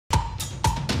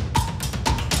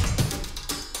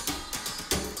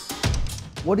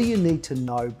What do you need to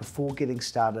know before getting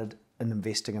started in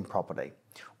investing in property?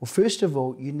 Well, first of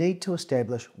all, you need to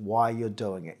establish why you're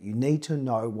doing it. You need to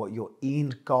know what your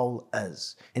end goal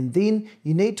is. And then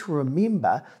you need to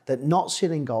remember that not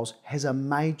setting goals has a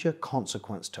major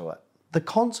consequence to it. The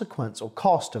consequence or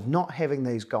cost of not having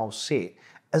these goals set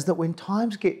is that when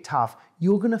times get tough,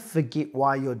 you're going to forget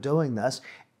why you're doing this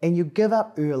and you give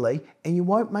up early and you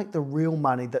won't make the real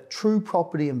money that true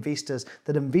property investors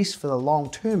that invest for the long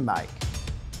term make.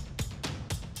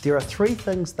 There are three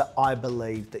things that I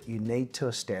believe that you need to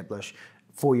establish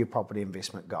for your property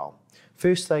investment goal.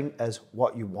 First thing is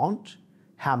what you want,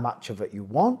 how much of it you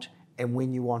want, and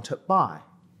when you want it by.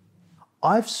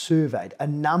 I've surveyed a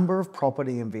number of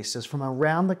property investors from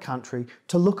around the country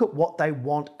to look at what they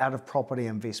want out of property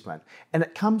investment, and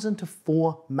it comes into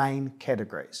four main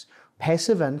categories: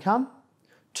 passive income,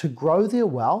 to grow their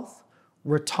wealth,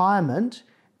 retirement,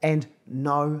 and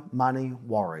no money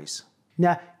worries.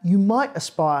 Now, you might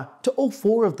aspire to all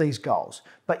four of these goals,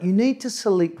 but you need to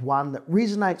select one that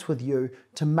resonates with you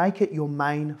to make it your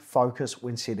main focus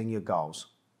when setting your goals.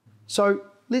 So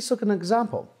let's look at an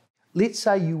example. Let's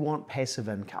say you want passive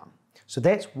income. So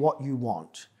that's what you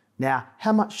want. Now,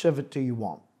 how much of it do you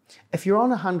want? If you're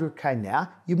on 100K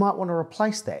now, you might want to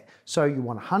replace that. So you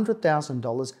want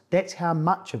 $100,000, that's how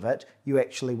much of it you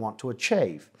actually want to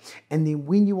achieve. And then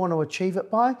when you want to achieve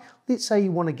it by, let's say you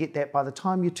want to get that by the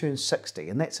time you turn 60,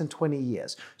 and that's in 20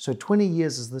 years. So 20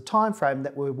 years is the time frame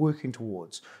that we're working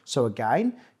towards. So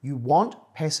again, you want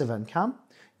passive income,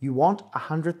 you want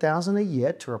 $100,000 a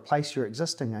year to replace your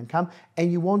existing income,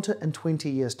 and you want it in 20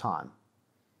 years' time.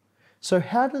 So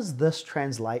how does this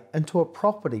translate into a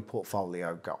property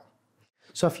portfolio goal?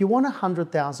 So if you want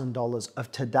 $100,000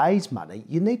 of today's money,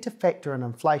 you need to factor in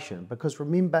inflation, because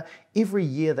remember, every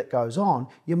year that goes on,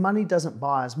 your money doesn't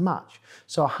buy as much.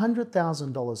 So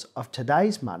 $100,000 of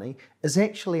today's money is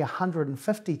actually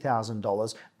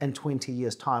 $150,000 in 20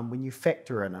 years' time when you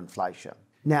factor in inflation.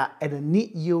 Now, at a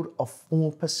net yield of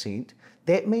 4%,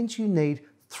 that means you need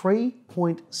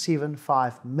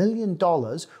 $3.75 million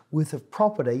worth of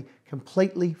property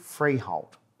completely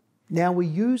freehold. Now, we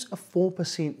use a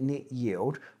 4% net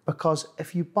yield because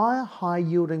if you buy a high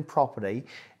yielding property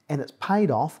and it's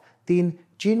paid off, then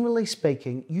generally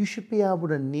speaking, you should be able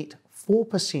to net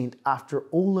 4% after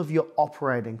all of your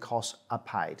operating costs are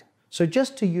paid. So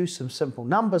just to use some simple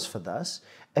numbers for this,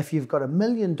 if you've got $1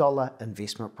 million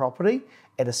investment property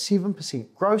at a 7%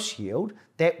 gross yield,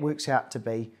 that works out to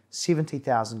be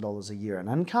 $70,000 a year in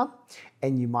income,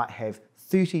 and you might have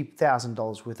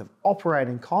 $30,000 worth of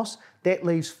operating costs. That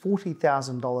leaves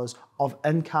 $40,000 of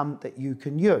income that you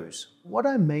can use. What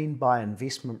I mean by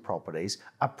investment properties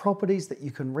are properties that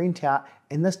you can rent out,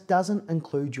 and this doesn't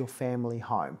include your family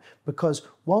home, because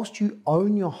whilst you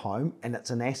own your home and it's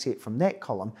an asset from that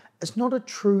column, it's not a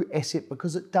true asset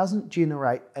because it doesn't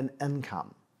generate an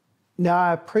income. Now,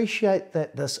 I appreciate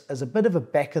that this is a bit of a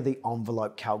back of the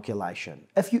envelope calculation.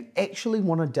 If you actually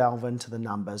want to delve into the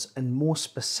numbers in more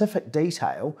specific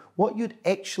detail, what you'd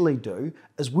actually do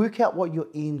is work out what your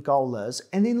end goal is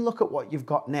and then look at what you've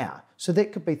got now. So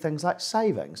that could be things like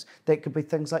savings, that could be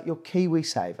things like your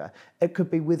KiwiSaver, it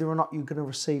could be whether or not you're going to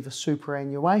receive a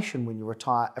superannuation when you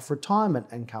retire, if retirement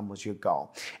income was your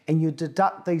goal. And you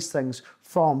deduct these things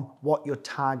from what your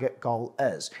target goal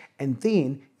is, and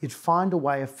then you'd find a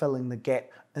way of filling the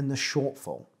gap in the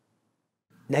shortfall.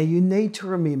 Now, you need to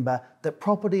remember that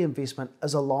property investment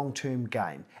is a long-term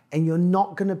game, and you're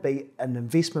not going to be an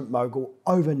investment mogul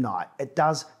overnight. It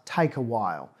does take a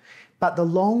while. But the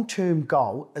long-term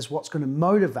goal is what's going to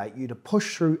motivate you to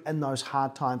push through in those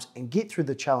hard times and get through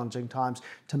the challenging times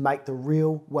to make the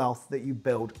real wealth that you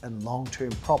build in long-term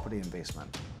property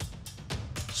investment.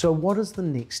 So what is the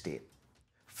next step?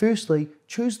 Firstly,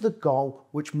 choose the goal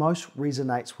which most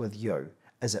resonates with you.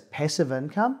 Is it passive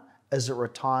income? Is it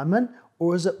retirement?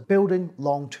 Or is it building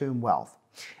long-term wealth?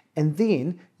 And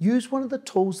then use one of the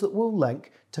tools that we'll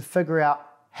link to figure out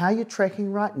how you're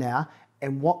tracking right now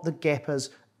and what the gap is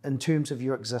in terms of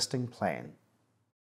your existing plan.